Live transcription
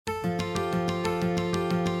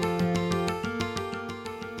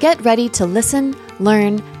Get ready to listen,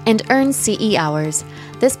 learn, and earn CE hours.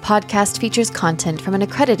 This podcast features content from an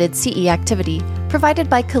accredited CE activity provided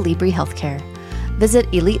by Colibri Healthcare. Visit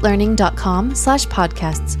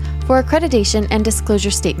elitelearning.com/podcasts for accreditation and disclosure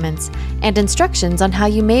statements and instructions on how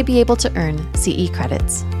you may be able to earn CE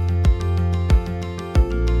credits.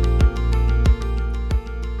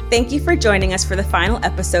 Thank you for joining us for the final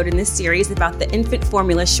episode in this series about the infant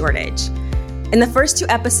formula shortage. In the first two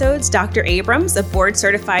episodes, Dr. Abrams, a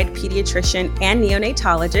board-certified pediatrician and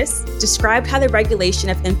neonatologist, described how the regulation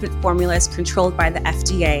of infant formula is controlled by the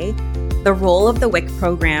FDA, the role of the WIC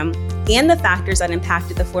program, and the factors that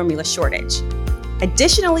impacted the formula shortage.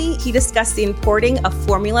 Additionally, he discussed the importing of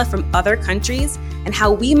formula from other countries and how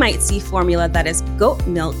we might see formula that is goat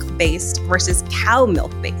milk-based versus cow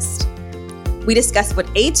milk-based. We discussed what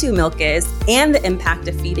A2 milk is and the impact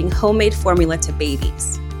of feeding homemade formula to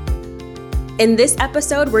babies. In this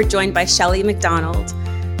episode, we're joined by Shelly McDonald.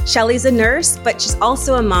 Shelly's a nurse, but she's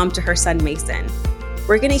also a mom to her son, Mason.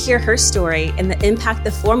 We're going to hear her story and the impact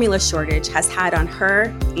the formula shortage has had on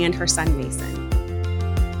her and her son, Mason.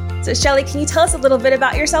 So Shelly, can you tell us a little bit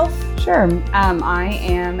about yourself? Sure. I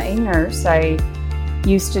am a nurse. I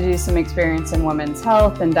used to do some experience in women's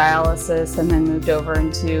health and dialysis, and then moved over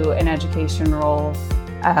into an education role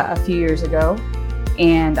a few years ago.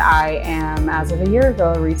 And I am, as of a year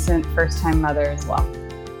ago, a recent first-time mother as well.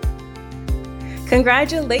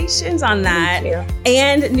 Congratulations on that. Thank you.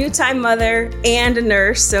 And new-time mother and a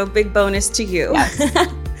nurse, so big bonus to you.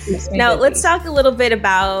 Yes. Now, let's talk a little bit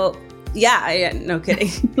about, no kidding.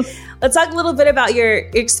 Let's talk a little bit about your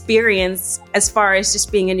experience as far as just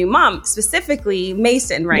being a new mom, specifically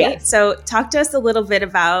Mason, right? Yes. So talk to us a little bit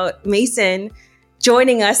about Mason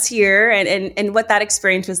joining us here and what that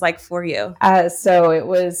experience was like for you. So it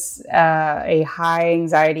was a high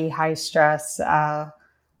anxiety, high stress, a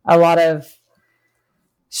lot of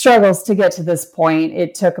struggles to get to this point.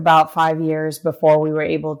 It took about 5 years before we were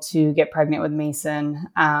able to get pregnant with Mason.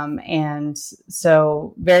 And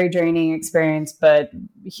so very draining experience, but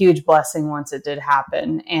huge blessing once it did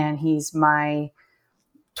happen. And he's my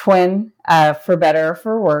twin, for better or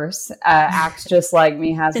for worse, acts just like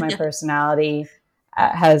me, has my personality,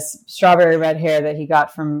 has strawberry red hair that he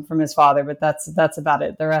got from his father, but that's about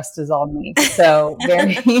it. The rest is all me. So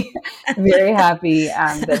very, very happy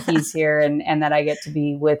that he's here and that I get to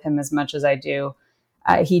be with him as much as I do.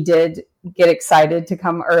 He did get excited to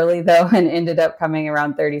come early though, and ended up coming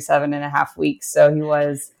around 37 and a half weeks. So he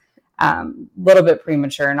was a little bit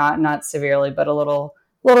premature, not severely, but a little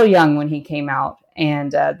young when he came out.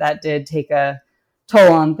 And that did take a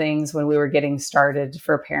toll on things when we were getting started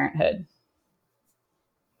for parenthood.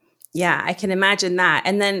 Yeah, I can imagine that.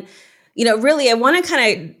 And then, really, I want to kind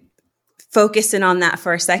of focus in on that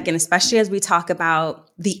for a second, especially as we talk about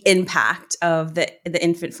the impact of the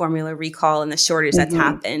infant formula recall and the shortage that's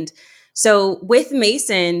happened. So with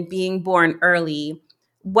Mason being born early,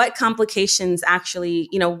 what complications actually,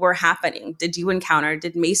 were happening? Did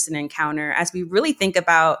Mason encounter as we really think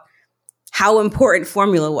about how important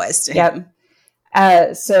formula was to him?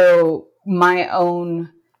 So my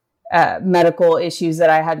own medical issues that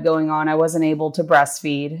I had going on, I wasn't able to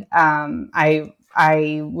breastfeed. I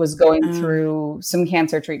was going through some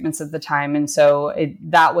cancer treatments at the time. And so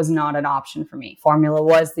that was not an option for me. Formula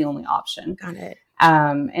was the only option. Got it.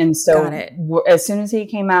 And so as soon as he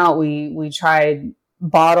came out, we tried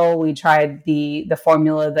bottle, we tried the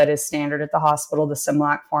formula that is standard at the hospital, the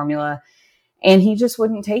Similac formula, and he just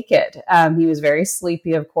wouldn't take it. He was very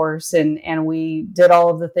sleepy, of course. And we did all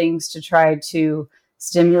of the things to try to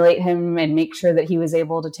stimulate him and make sure that he was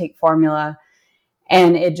able to take formula.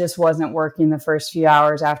 And it just wasn't working the first few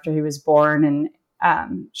hours after he was born. And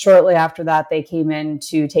shortly after that, they came in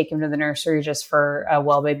to take him to the nursery just for a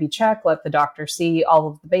well baby check, let the doctor see all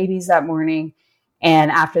of the babies that morning. And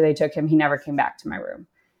after they took him, he never came back to my room.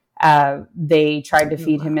 They tried to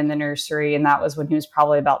feed him in the nursery, and that was when he was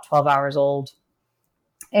probably about 12 hours old.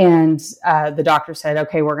 And the doctor said,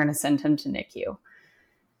 okay, we're going to send him to NICU.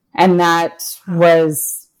 And that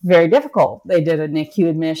was very difficult. They did a NICU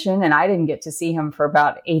admission, and I didn't get to see him for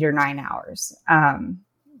about 8 or 9 hours.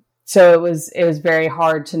 So it was very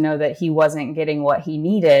hard to know that he wasn't getting what he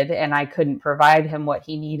needed, and I couldn't provide him what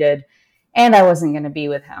he needed, and I wasn't going to be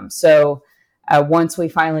with him. So once we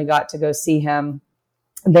finally got to go see him,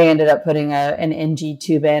 they ended up putting an NG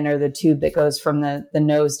tube in, or the tube that goes from the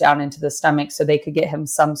nose down into the stomach, so they could get him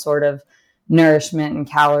some sort of nourishment and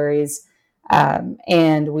calories.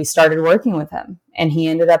 And we started working with him, and he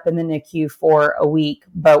ended up in the NICU for a week,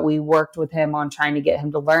 but we worked with him on trying to get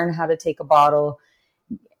him to learn how to take a bottle.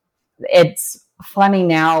 It's funny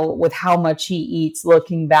now with how much he eats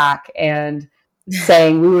looking back, and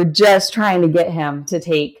saying we were just trying to get him to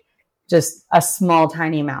take just a small,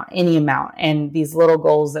 tiny amount, any amount. And these little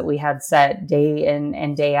goals that we had set day in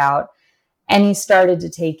and day out. And he started to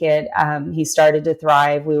take it. He started to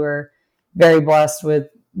thrive. We were very blessed with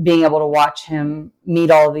being able to watch him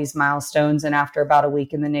meet all of these milestones. And after about a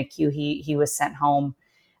week in the NICU, he was sent home.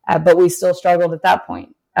 But we still struggled at that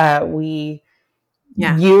point. We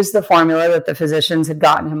used the formula that the physicians had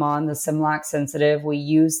gotten him on, the Similac Sensitive. We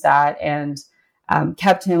used that and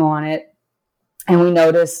kept him on it. And we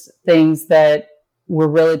noticed things that were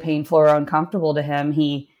really painful or uncomfortable to him.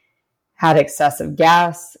 He had excessive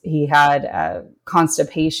gas. He had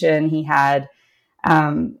constipation. He had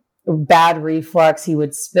bad reflux. He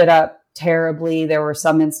would spit up terribly. There were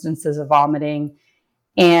some instances of vomiting.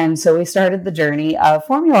 And so we started the journey of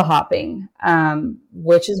formula hopping,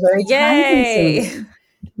 which is very time-consuming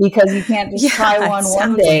because you can't just try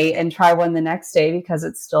one day and try one the next day because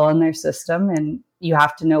it's still in their system and you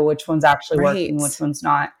have to know which one's actually working, which one's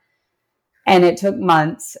not. And it took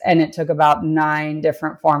months and it took about 9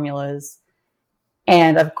 different formulas.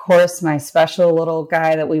 And of course, my special little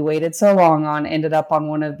guy that we waited so long on ended up on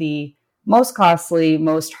one of the most costly,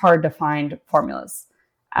 most hard to find formulas.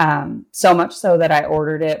 So much so that I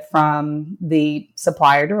ordered it from the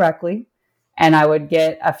supplier directly, and I would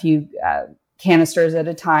get a few canisters at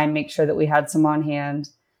a time, make sure that we had some on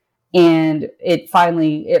hand. And it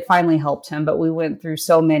finally helped him. But we went through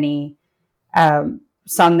so many,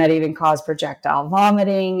 some that even caused projectile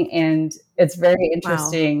vomiting. And it's very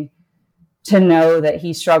interesting to know that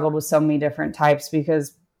he struggled with so many different types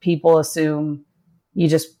because people assume you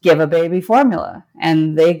just give a baby formula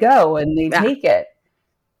and they go and they take it.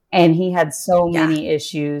 And he had so many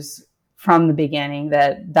issues from the beginning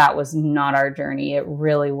that was not our journey. It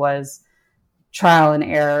really was trial and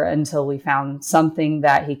error until we found something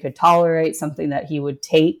that he could tolerate, something that he would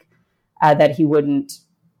take, that he wouldn't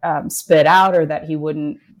spit out or that he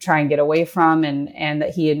wouldn't try and get away from, and that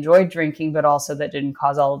he enjoyed drinking, but also that didn't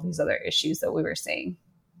cause all of these other issues that we were seeing.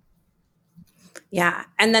 Yeah.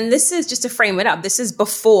 And then this is, just to frame it up, this is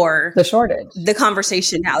before the shortage, the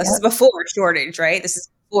conversation now. This is before shortage, right? This is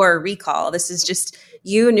before recall. This is just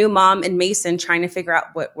you, new mom, and Mason trying to figure out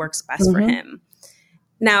what works best for him.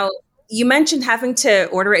 Now, you mentioned having to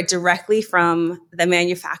order it directly from the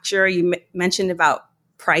manufacturer. You mentioned about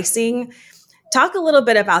pricing. Talk a little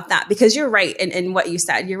bit about that, because you're right in what you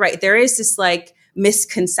said. You're right. There is this like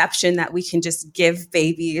misconception that we can just give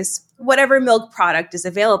babies whatever milk product is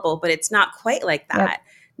available, but it's not quite like that. Yep.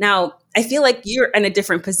 Now, I feel like you're in a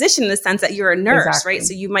different position in the sense that you're a nurse, right?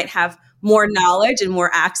 So you might have more knowledge and more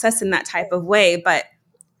access in that type of way, but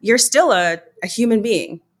you're still a human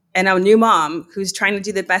being and a new mom who's trying to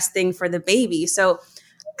do the best thing for the baby. So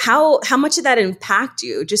how much did that impact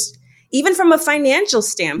you? Just even from a financial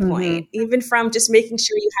standpoint, even from just making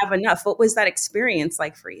sure you have enough, what was that experience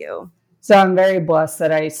like for you? So I'm very blessed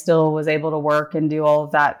that I still was able to work and do all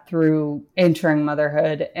of that through entering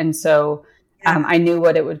motherhood. And so I knew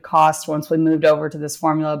what it would cost once we moved over to this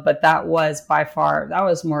formula, but that was by far, that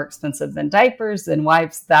was more expensive than diapers, than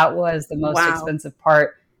wipes. That was the most expensive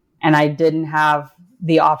part. And I didn't have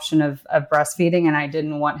the option of breastfeeding, and I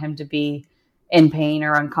didn't want him to be in pain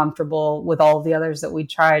or uncomfortable with all of the others that we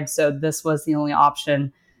tried. So this was the only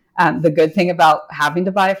option. The good thing about having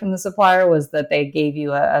to buy from the supplier was that they gave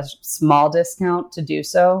you a small discount to do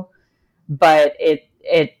so, but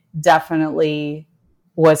it definitely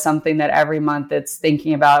was something that every month it's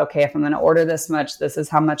thinking about, okay, if I'm going to order this much, this is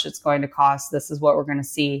how much it's going to cost. This is what we're going to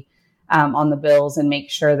see on the bills, and make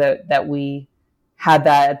sure that we had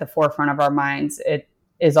that at the forefront of our minds. It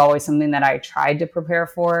is always something that I tried to prepare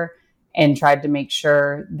for and tried to make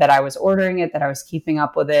sure that I was ordering it, that I was keeping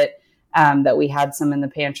up with it, that we had some in the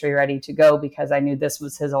pantry ready to go, because I knew this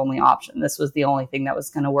was his only option. This was the only thing that was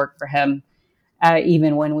going to work for him.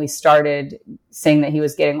 Even when we started seeing that he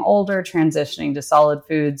was getting older, transitioning to solid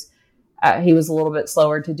foods, he was a little bit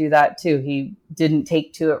slower to do that too. He didn't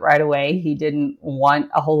take to it right away. He didn't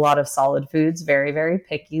want a whole lot of solid foods, very, very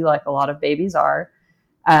picky, like a lot of babies are.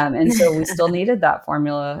 And so we still needed that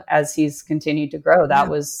formula as he's continued to grow. That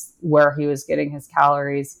was where he was getting his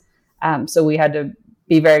calories. So we had to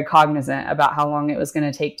be very cognizant about how long it was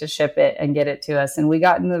going to take to ship it and get it to us. And we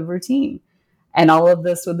got in the routine. And all of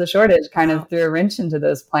this with the shortage kind of threw a wrench into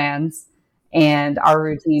those plans. And our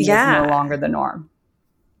routine is no longer the norm.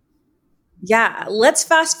 Yeah. Let's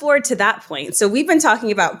fast forward to that point. So we've been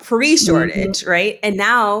talking about pre-shortage, right? And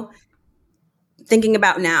now thinking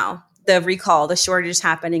about now, the recall, the shortage is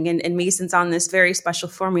happening, and Mason's on this very special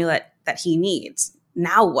formula that he needs.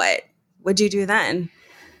 Now what? What'd you do then?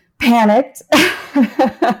 Panicked.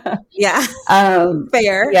 Yeah.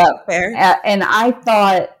 Fair. Yeah. Fair. And I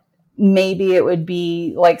thought maybe it would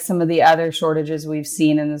be like some of the other shortages we've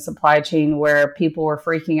seen in the supply chain where people were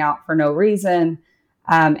freaking out for no reason.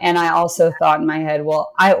 And I also thought in my head,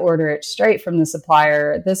 well, I order it straight from the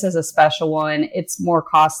supplier. This is a special one. It's more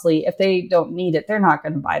costly. If they don't need it, they're not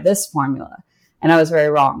going to buy this formula. And I was very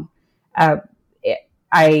wrong.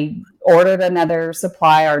 I ordered another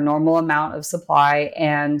supply, our normal amount of supply.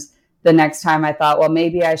 And the next time I thought, well,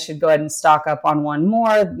 maybe I should go ahead and stock up on one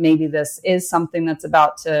more. Maybe this is something that's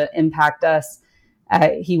about to impact us.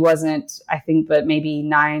 He wasn't, I think, but maybe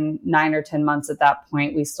nine or 10 months at that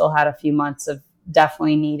point. We still had a few months of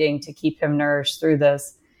definitely needing to keep him nourished through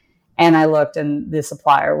this. And I looked and the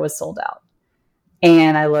supplier was sold out.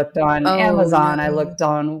 And I looked on Amazon, no. I looked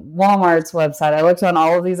on Walmart's website, I looked on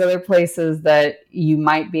all of these other places that you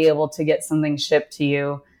might be able to get something shipped to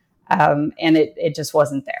you. And it just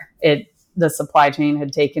wasn't there. The supply chain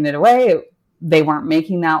had taken it away. They weren't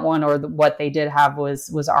making that one, or what they did have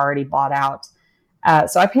was already bought out.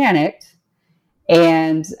 So I panicked.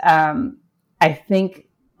 And I think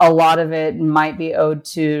a lot of it might be owed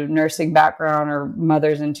to nursing background or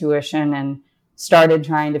mother's intuition, and started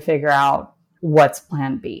trying to figure out what's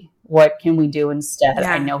plan B. What can we do instead?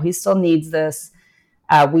 Yeah. I know he still needs this.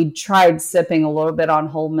 We tried sipping a little bit on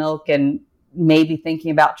whole milk and maybe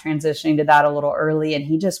thinking about transitioning to that a little early, and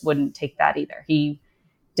he just wouldn't take that either. He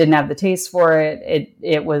didn't have the taste for it.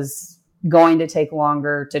 It was going to take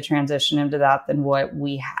longer to transition him to that than what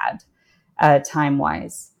we had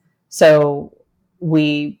time-wise. So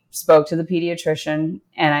we spoke to the pediatrician,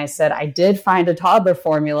 and I said, I did find a toddler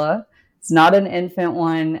formula. It's not an infant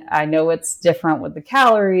one. I know it's different with the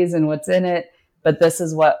calories and what's in it, but this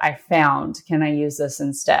is what I found. Can I use this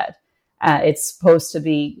instead? It's supposed to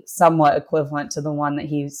be somewhat equivalent to the one that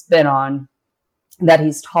he's been on, that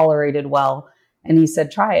he's tolerated well. And he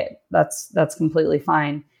said, try it. That's completely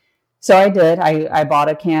fine. So I did. I bought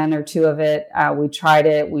a can or two of it. We tried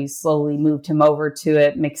it. We slowly moved him over to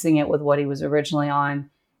it, mixing it with what he was originally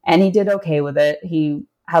on. And he did okay with it. He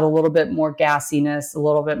had a little bit more gassiness, a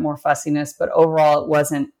little bit more fussiness, but overall it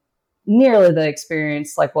wasn't nearly the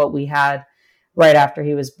experience like what we had right after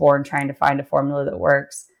he was born, trying to find a formula that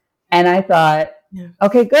works. And I thought,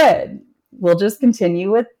 okay, good. We'll just continue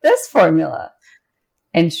with this formula.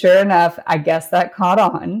 And sure enough, I guess that caught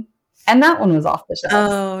on. And that one was off the shelf.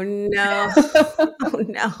 Oh, no. Oh,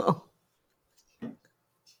 no.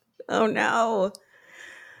 Oh, no.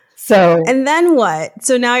 So, and then what?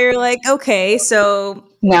 So now you're like, okay, so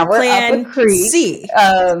now we're up a creek. C.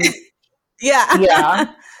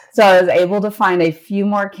 Yeah. So I was able to find a few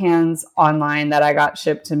more cans online that I got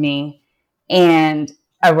shipped to me. And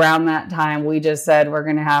around that time, we just said, we're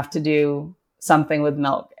going to have to do something with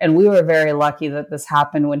milk. And we were very lucky that this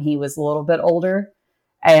happened when he was a little bit older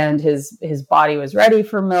and his body was ready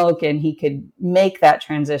for milk and he could make that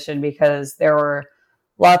transition, because there were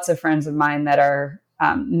lots of friends of mine that are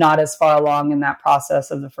not as far along in that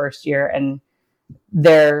process of the first year, and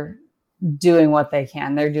they're doing what they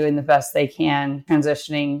can. They're doing the best they can,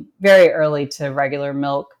 transitioning very early to regular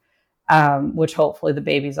milk, which hopefully the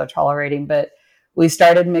babies are tolerating. But we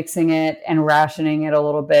started mixing it and rationing it a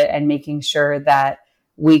little bit and making sure that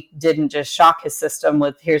we didn't just shock his system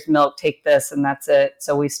with, here's milk, take this, and that's it.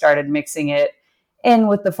 So we started mixing it in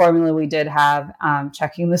with the formula we did have,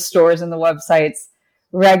 checking the stores and the websites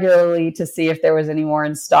regularly to see if there was any more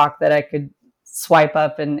in stock that I could swipe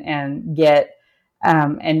up and get,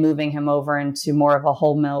 and moving him over into more of a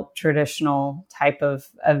whole milk traditional type of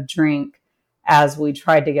drink, as we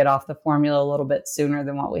tried to get off the formula a little bit sooner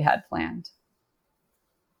than what we had planned.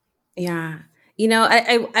 Yeah. You know,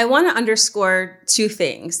 I want to underscore two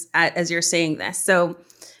things as you're saying this. So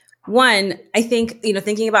one, I think, you know,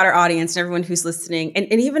 thinking about our audience and everyone who's listening,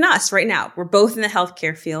 and even us right now, we're both in the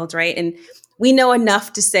healthcare field, right? And we know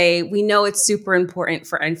enough to say, we know it's super important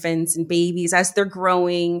for infants and babies as they're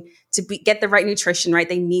growing to get the right nutrition, right?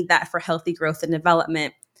 They need that for healthy growth and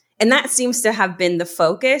development. And that seems to have been the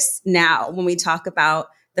focus now when we talk about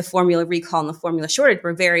the formula recall and the formula shortage.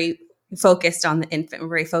 We're very focused on the infant. We're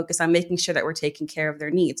very focused on making sure that we're taking care of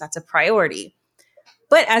their needs. That's a priority.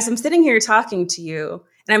 But as I'm sitting here talking to you,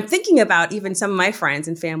 and I'm thinking about even some of my friends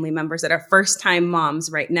and family members that are first-time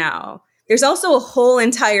moms right now, there's also a whole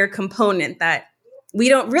entire component that we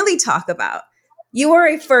don't really talk about. You are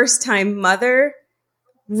a first-time mother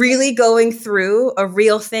really going through a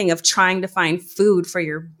real thing of trying to find food for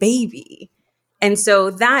your baby. And so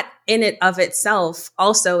that in it of itself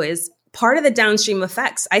also is part of the downstream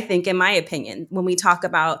effects, I think, in my opinion, when we talk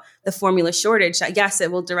about the formula shortage. Yes,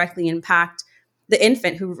 it will directly impact the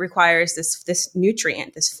infant who requires this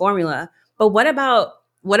nutrient, this formula. But what about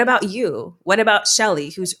What about you? What about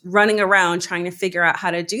Shelly, who's running around trying to figure out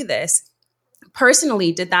how to do this?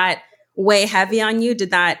 Personally, did that weigh heavy on you?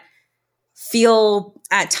 Did that feel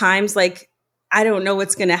at times like, I don't know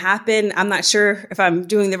what's going to happen. I'm not sure if I'm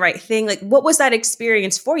doing the right thing. Like, what was that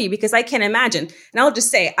experience for you? Because I can imagine, and I'll just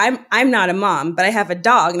say, I'm not a mom, but I have a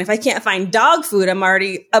dog. And if I can't find dog food, I'm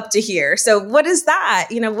already up to here. So what is that?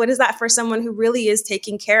 What is that for someone who really is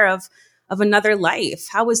taking care of another life?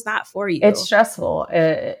 How was that for you? It's stressful.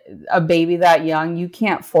 A baby that young, you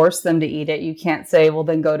can't force them to eat it. You can't say, well,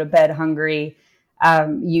 then go to bed hungry.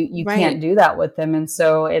 You right. can't do that with them. And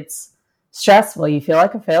so it's stressful. You feel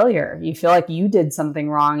like a failure. You feel like you did something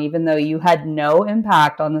wrong, even though you had no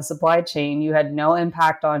impact on the supply chain. You had no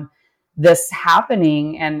impact on this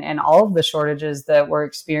happening and all of the shortages that we're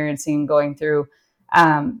experiencing and going through.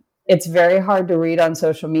 It's very hard to read on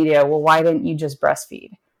social media, well, why didn't you just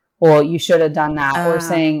breastfeed? Well, you should have done that. Or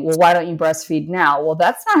saying, well, why don't you breastfeed now? Well,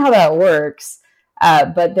 that's not how that works.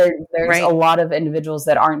 But there's right. a lot of individuals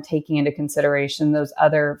that aren't taking into consideration those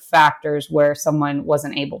other factors where someone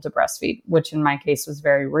wasn't able to breastfeed, which in my case was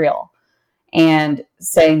very real. And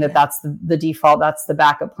saying that that's the default, that's the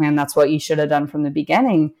backup plan, that's what you should have done from the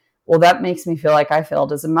beginning. Well, that makes me feel like I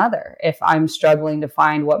failed as a mother. If I'm struggling to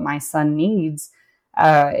find what my son needs,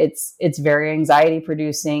 it's very anxiety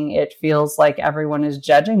producing. It feels like everyone is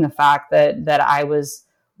judging the fact that I was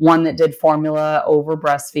one that did formula over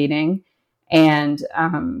breastfeeding, and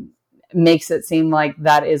makes it seem like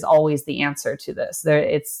that is always the answer to this.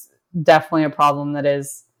 It's definitely a problem that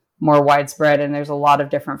is more widespread, and there's a lot of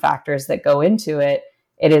different factors that go into it.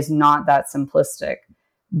 It is not that simplistic,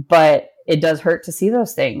 but it does hurt to see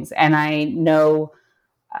those things. And I know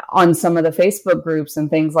on some of the Facebook groups and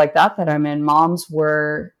things like that I'm in, moms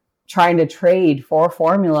were trying to trade for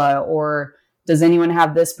formula, or does anyone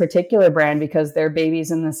have this particular brand, because their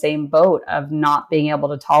baby's in the same boat of not being able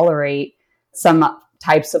to tolerate some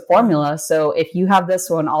types of formula. So if you have this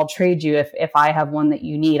one, I'll trade you if I have one that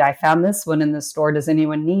you need. I found this one in the store. Does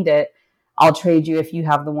anyone need it? I'll trade you if you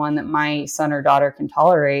have the one that my son or daughter can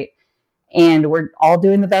tolerate. And we're all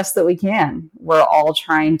doing the best that we can. We're all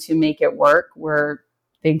trying to make it work. We're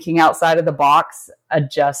thinking outside of the box,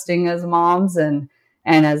 adjusting as moms and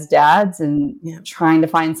as dads, and trying to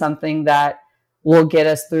find something that will get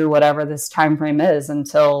us through whatever this time frame is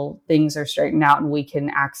until things are straightened out and we can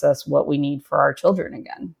access what we need for our children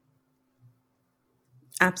again.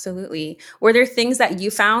 Absolutely. Were there things that you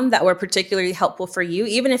found that were particularly helpful for you,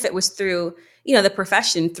 even if it was through, the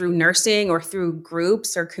profession, through nursing or through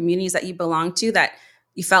groups or communities that you belong to, that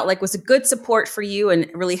you felt like was a good support for you and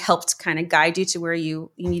really helped kind of guide you to where you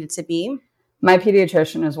needed to be? My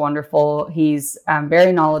pediatrician is wonderful. He's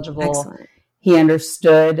very knowledgeable. Excellent. He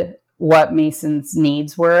understood what Mason's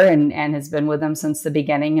needs were and has been with them since the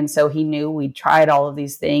beginning. And so he knew we'd tried all of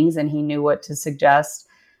these things and he knew what to suggest.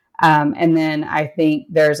 And then I think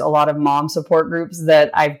there's a lot of mom support groups that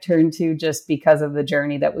I've turned to just because of the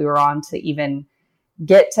journey that we were on to even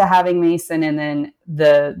get to having Mason, and then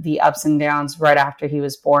the ups and downs right after he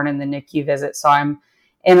was born and the NICU visit. So I'm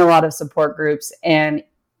in a lot of support groups. And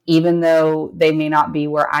even though they may not be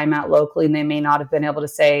where I'm at locally, and they may not have been able to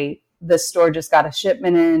say, this store just got a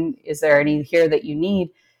shipment in, is there any here that you need?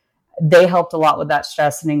 They helped a lot with that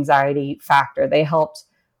stress and anxiety factor. They helped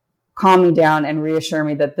calm me down and reassure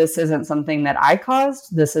me that this isn't something that I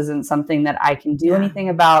caused. This isn't something that I can do anything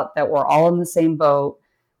about, that we're all in the same boat.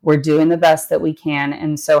 We're doing the best that we can.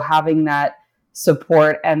 And so having that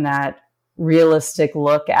support and that realistic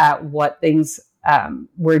look at what things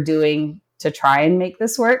we're doing to try and make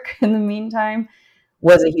this work in the meantime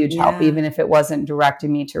was a huge help, even if it wasn't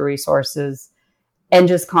directing me to resources. And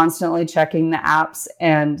just constantly checking the apps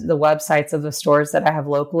and the websites of the stores that I have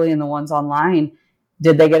locally and the ones online.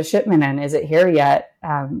 Did they get a shipment in? Is it here yet?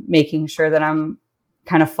 Making sure that I'm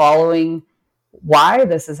kind of following why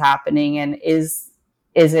this is happening, and is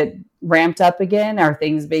it ramped up again? Are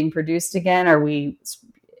things being produced again?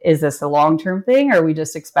 Is this a long-term thing? Or are we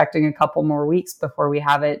just expecting a couple more weeks before we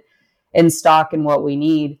have it in stock and what we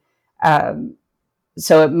need?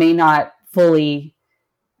 So it may not fully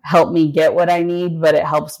help me get what I need, but it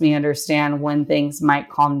helps me understand when things might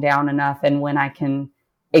calm down enough and when I can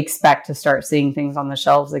expect to start seeing things on the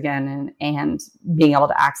shelves again, and being able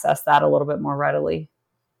to access that a little bit more readily.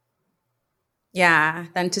 Yeah,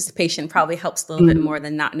 the anticipation probably helps a little bit more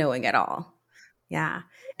than not knowing at all. Yeah.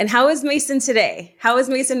 And how is Mason today? How is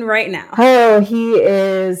Mason right now? Oh, he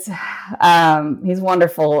is, he's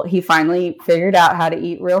wonderful. He finally figured out how to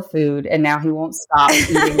eat real food, and now he won't stop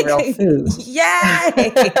eating real food.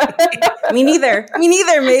 Yay! Me neither,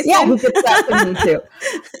 Mason. Yeah, he gets that from me too.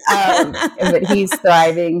 But he's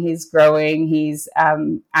thriving. He's growing. He's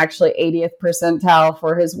actually 80th percentile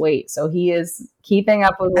for his weight. So he is keeping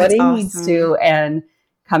up with what he needs to. And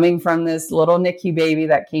coming from this little NICU baby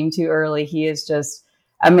that came too early, he is just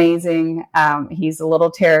amazing. He's a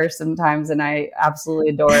little terror sometimes, and I absolutely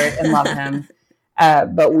adore it and love him.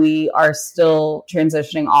 But we are still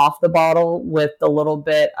transitioning off the bottle with the little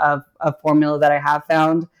bit of formula that I have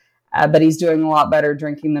found. But he's doing a lot better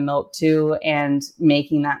drinking the milk too, and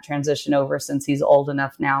making that transition over since he's old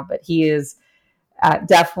enough now. But he is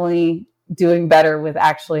definitely doing better with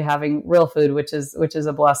actually having real food, which is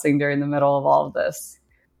a blessing during the middle of all of this.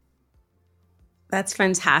 That's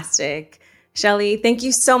fantastic. Shelly, thank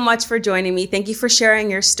you so much for joining me. Thank you for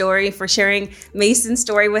sharing your story, for sharing Mason's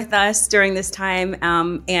story with us during this time.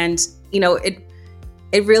 And,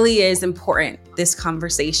 it really is important, this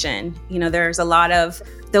conversation. There's a lot of,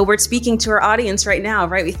 though we're speaking to our audience right now,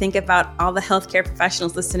 right? We think about all the healthcare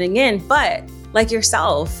professionals listening in, but like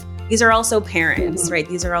yourself, these are also parents, right?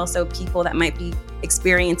 These are also people that might be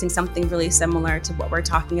experiencing something really similar to what we're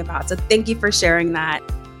talking about. So thank you for sharing that.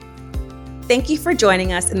 Thank you for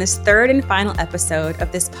joining us in this third and final episode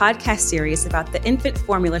of this podcast series about the infant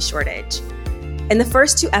formula shortage. In the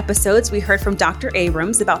first 2 episodes, we heard from Dr.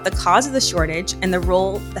 Abrams about the cause of the shortage and the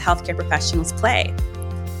role the healthcare professionals play.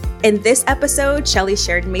 In this episode, Shelly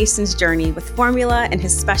shared Mason's journey with formula and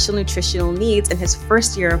his special nutritional needs in his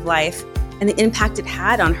first year of life and the impact it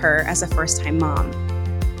had on her as a first-time mom.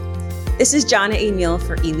 This is Jana A. Neal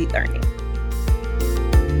for Elite Learning.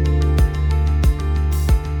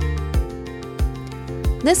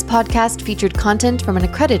 This podcast featured content from an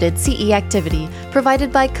accredited CE activity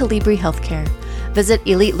provided by Colibri Healthcare. Visit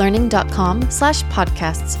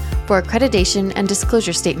elitelearning.com/podcasts for accreditation and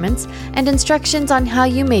disclosure statements and instructions on how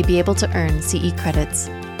you may be able to earn CE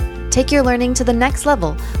credits. Take your learning to the next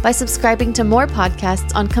level by subscribing to more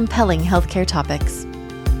podcasts on compelling healthcare topics.